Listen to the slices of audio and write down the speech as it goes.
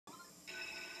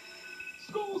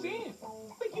School's in.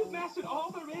 Think you've mastered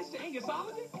all there is to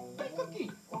Angusology? Think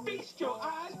again. Feast your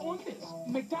eyes on this.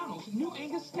 McDonald's new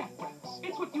Angus snack wraps.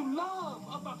 It's what you love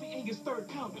about the Angus third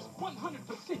pounders.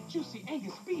 100% juicy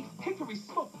Angus beef, hickory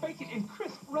smoked bacon, and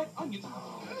crisp red onions.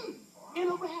 In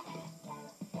a wrap.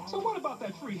 So what about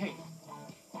that free ham?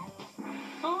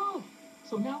 Oh,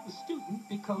 so now the student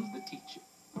becomes the teacher.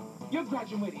 You're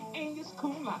graduating Angus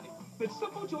cum laude. The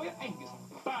simple joy of Angus.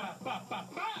 Ba, ba, ba,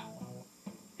 ba.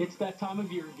 It's that time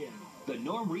of year again. The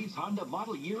Norm Reeves Honda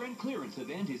Model Year-End Clearance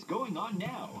Event is going on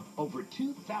now. Over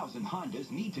 2,000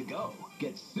 Hondas need to go.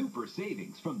 Get super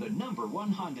savings from the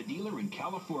 #1 Honda dealer in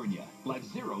California. Like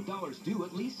 $0 due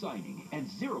at lease signing and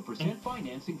 0%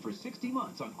 financing for 60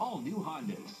 months on all new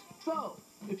Hondas. So,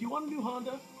 if you want a new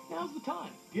Honda, now's the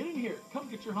time. Get in here. Come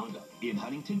get your Honda. In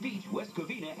Huntington Beach, West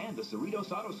Covina, and the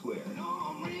Cerritos Auto Square.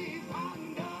 Norm Reeves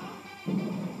Honda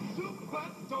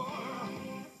Superstore.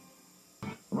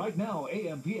 Right now,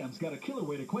 AM/PM's got a killer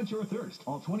way to quench your thirst.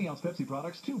 All 20-ounce Pepsi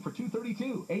products, 2 for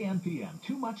 $2.32. AM/PM,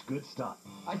 too much good stuff.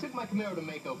 I took my Camaro to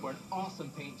Maaco for an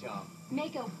awesome paint job.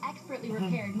 Maaco expertly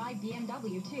repaired my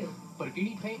BMW, too. But if you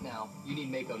need paint now, you need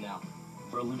Maaco now.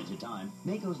 For a limited time,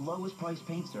 Maaco's lowest price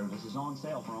paint service is on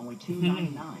sale for only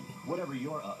 $2.99. Whatever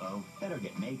your better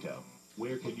get Maaco.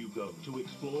 Where can you go to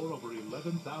explore over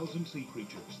 11,000 sea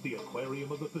creatures? The Aquarium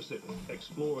of the Pacific.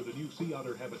 Explore the new sea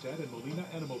otter habitat in Molina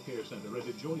Animal Care Center and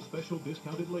enjoy special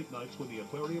discounted late nights when the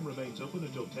aquarium remains open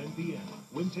until 10 p.m.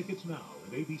 Win tickets now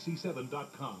at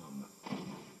abc7.com.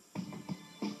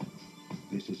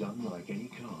 This is unlike any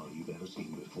car you've ever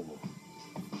seen before.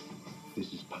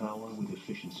 This is power with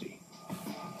efficiency.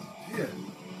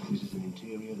 This is an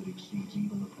interior that exceeds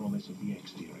even the promise of the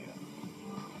exterior.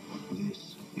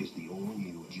 This is the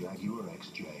all-new Jaguar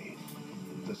XJ,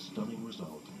 the stunning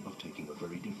result of taking a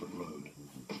very different road.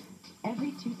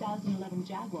 Every 2011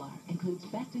 Jaguar includes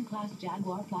best-in-class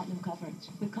Jaguar Platinum coverage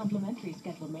with complimentary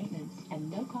scheduled maintenance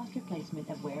and no-cost replacement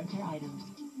of wear-and-tear items.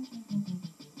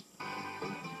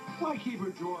 Why keep a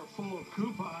drawer full of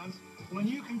coupons when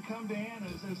you can come to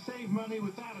Anna's and save money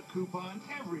without a coupon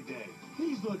every day?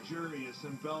 These luxurious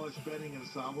embellished bedding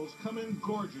ensembles come in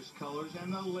gorgeous colors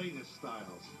and the latest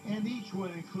styles. And each one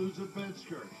includes a bed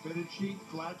skirt, fitted sheet,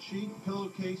 flat sheet,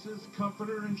 pillowcases,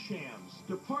 comforter, and shams.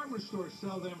 Department stores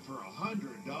sell them for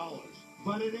 $100.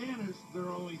 But at Anna's, they're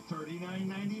only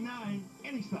 $39.99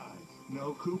 any size.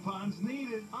 No coupons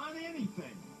needed on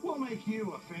anything. We'll make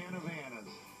you a fan of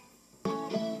Anna's.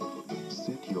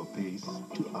 Set your pace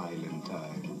to island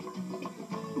time.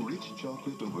 Rich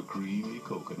chocolate over creamy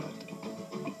coconut.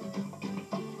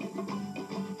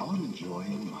 Almond Joy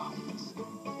and Mounds.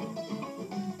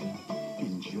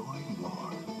 Enjoy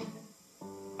more.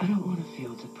 I don't want to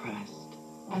feel depressed.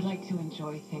 I'd like to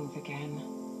enjoy things again.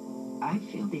 I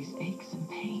feel these aches and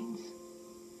pains.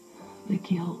 The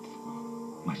guilt.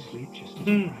 My sleep just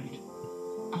isn't right.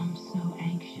 I'm so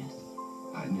anxious.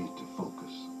 I need to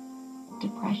focus.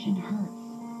 Depression hurts.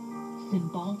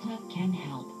 Cymbalta can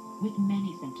help with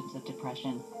many symptoms of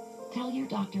depression. Tell your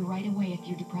doctor right away if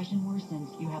your depression worsens,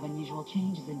 you have unusual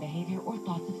changes in behavior, or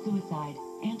thoughts of suicide.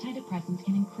 Antidepressants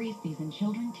can increase these in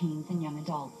children, teens, and young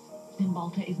adults.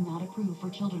 Cymbalta is not approved for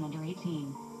children under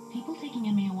 18. People taking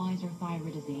MAOIs or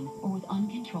thyroidazine or with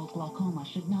uncontrolled glaucoma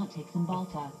should not take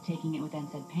Cymbalta. Taking it with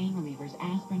NSAID pain relievers,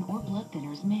 aspirin, or blood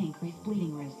thinners may increase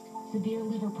bleeding risk. Severe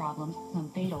liver problems, some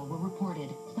fatal, were reported.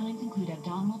 Signs include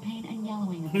abdominal pain and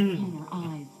yellowing of the skin or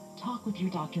eyes. Talk with your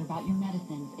doctor about your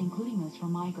medicines, including those for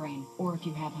migraine, or if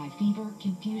you have high fever,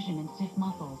 confusion, and stiff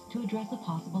muscles, to address a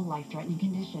possible life-threatening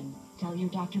condition. Tell your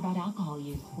doctor about alcohol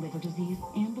use, liver disease,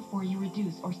 and before you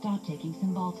reduce or stop taking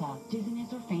Cymbalta.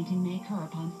 Dizziness or fainting may occur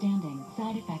upon standing.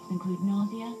 Side effects include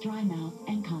nausea, dry mouth,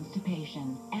 and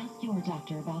constipation. Ask your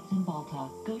doctor about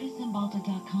Cymbalta. Go to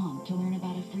Cymbalta.com to learn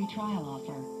about a free trial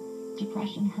offer.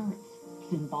 Depression hurts.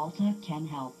 Cymbalta can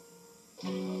help.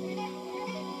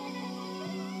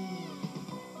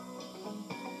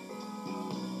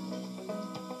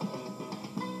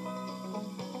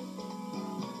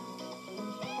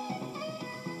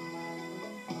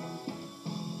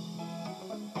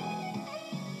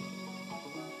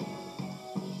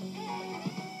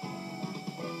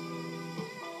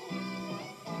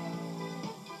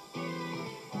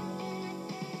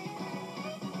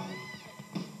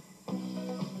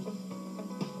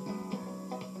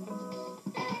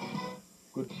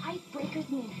 Icebreakers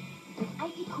mint with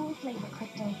icy cool flavor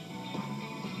crystals.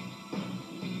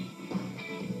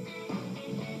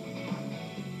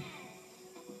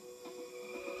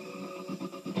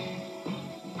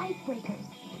 Icebreakers.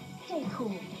 Stay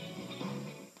cool.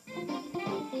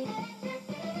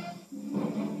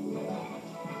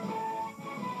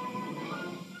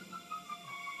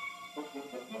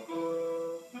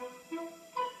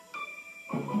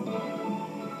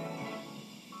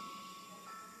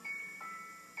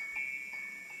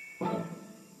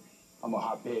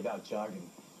 Oh, babe, out jogging.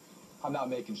 I'm out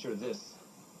making sure this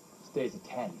stays a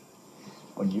 10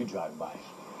 when you drive by.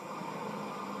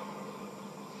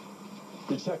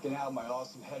 You're checking out my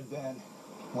awesome headband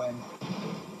when...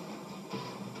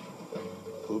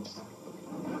 Oops.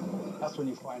 That's when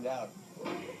you find out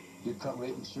your cut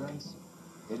rate insurance,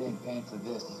 it ain't paying for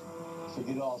this. So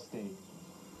get Allstate.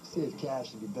 Save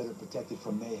cash and be better protected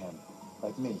from mayhem,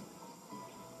 like me.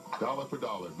 Dollar for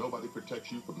dollar, nobody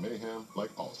protects you from mayhem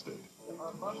like Allstate.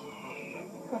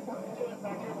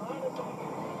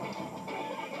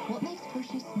 What makes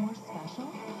Hershey's more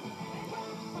special?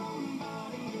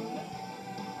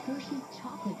 Hershey's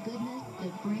chocolate goodness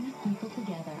that brings people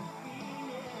together.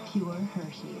 Pure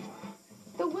Hershey's.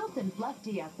 The Wilson Fluff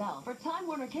DSL for Time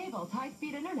Warner Cable's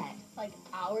high-speed internet. Like,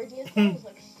 our DSL was,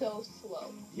 like, so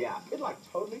slow. Yeah, it, like,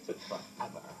 totally took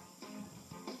forever.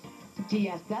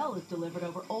 DSL is delivered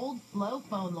over old, slow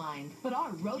phone lines, but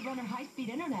our Roadrunner high-speed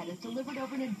internet is delivered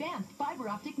over an advanced fiber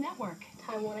optic network.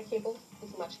 Time Warner Cable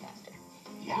is much faster.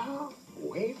 Yeah,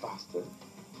 way faster.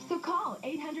 So call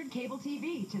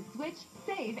 800-CABLE-TV to switch,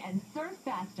 save, and surf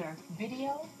faster.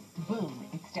 Video? Boom,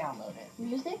 it's downloaded.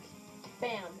 Music?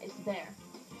 Bam, it's there.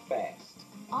 Fast.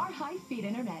 Our high-speed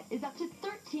internet is up to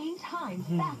 13 times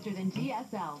faster than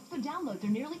DSL, so downloads are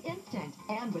nearly instant.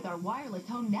 And with our wireless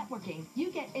home networking,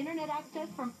 you get internet access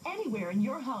from anywhere in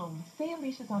your home. Say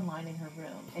Alicia's online in her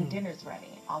room and dinner's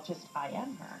ready. I'll just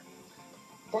IM her.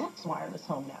 That's wireless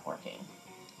home networking.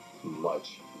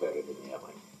 Much better than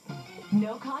yelling.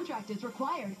 No contract is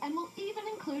required and will even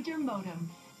include your modem.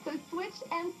 So switch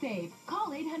and save. Call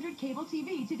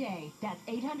 800-CABLE-TV today. That's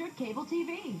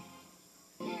 800-CABLE-TV.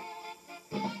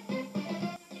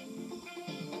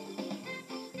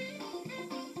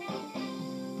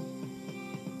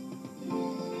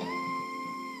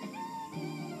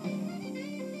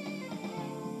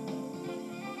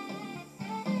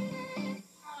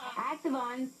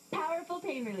 ActivOn, powerful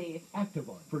pain relief.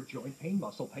 ActivOn for joint pain,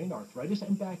 muscle pain, arthritis,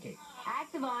 and backache.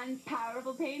 ActivOn,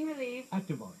 powerful pain relief.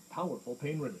 ActivOn, powerful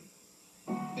pain relief.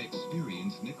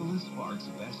 Experience Nicholas Sparks'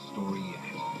 best story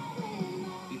yet.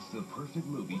 It's the perfect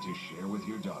movie to share with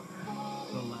your daughter.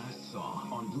 The Last Saw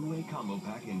on Blu-ray combo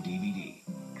pack and DVD.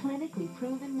 Clinically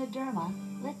proven Mederma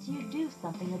lets you do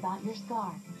something about your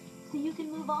scar, so you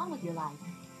can move on with your life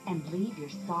and leave your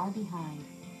scar behind.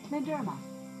 Mederma.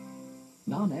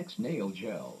 Non-X Nail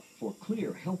Gel for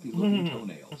clear, healthy-looking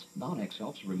toenails. Non-X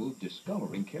helps remove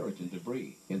discoloring keratin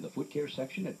debris in the foot care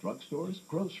section at drugstores,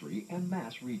 grocery, and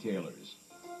mass retailers.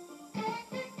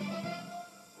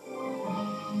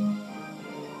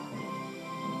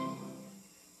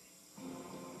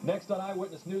 Next on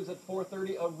Eyewitness News at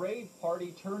 4:30, a rave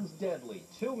party turns deadly.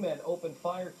 2 men opened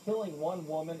fire, killing 1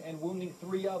 woman and wounding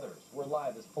 3 others. We're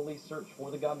live as police search for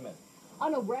the gunman.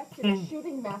 An arrest in a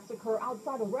shooting massacre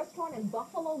outside a restaurant in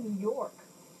Buffalo, New York.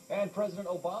 And President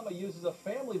Obama uses a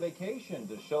family vacation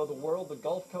to show the world the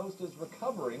Gulf Coast is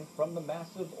recovering from the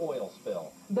massive oil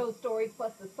spill. Those stories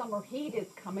plus the summer heat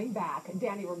is coming back.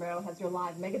 Danny Romero has your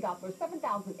live Megadoppler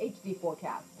 7000 HD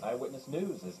forecast. Eyewitness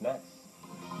News is next.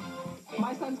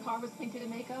 My son's car was painted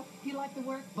in Maaco. He liked the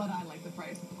work, but I like the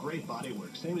price. Great body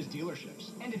work, same as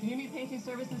dealerships. And if you need painting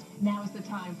services, now is the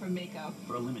time for Maaco.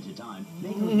 For a limited time,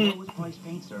 Maaco's lowest price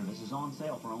paint service is on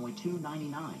sale for only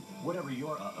 $2.99. Whatever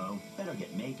your better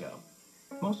get Maaco.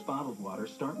 Most bottled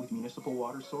waters start with municipal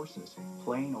water sources,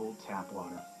 plain old tap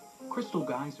water. Crystal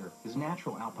Geyser is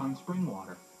natural alpine spring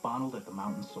water, bottled at the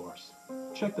mountain source.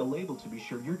 Check the label to be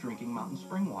sure you're drinking mountain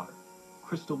spring water.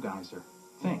 Crystal Geyser.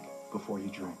 Think before you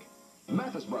drink.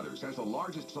 Mathis Brothers has the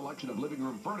largest selection of living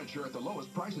room furniture at the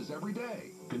lowest prices every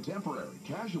day. Contemporary,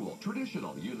 casual,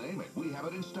 traditional, you name it, we have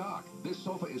it in stock. This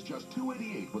sofa is just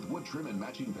 $288 with wood trim and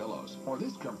matching pillows. Or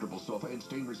this comfortable sofa in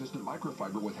stain-resistant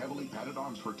microfiber with heavily padded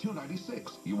arms for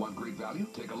 $296. You want great value?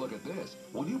 Take a look at this.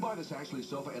 When you buy this Ashley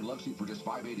sofa and love seat for just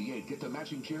 $588, get the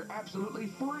matching chair absolutely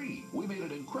free. We made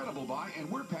an incredible buy,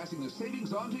 and we're passing the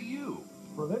savings on to you.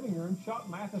 For living room, shop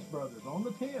Mathis Brothers on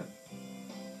the 10.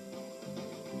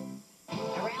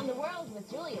 Around the World with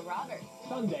Julia Roberts.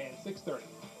 Sunday at 6:30.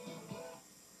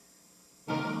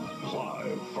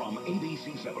 Live from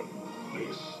ABC7,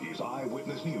 this is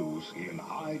Eyewitness News in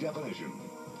high definition.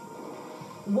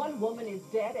 1 woman is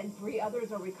dead and 3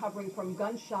 others are recovering from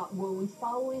gunshot wounds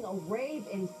following a rave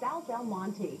in South El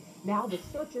Monte. Now the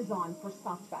search is on for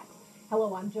suspects.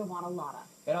 Hello, I'm Joanna Lotta.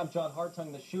 And I'm John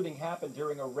Hartung. The shooting happened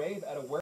during a rave at a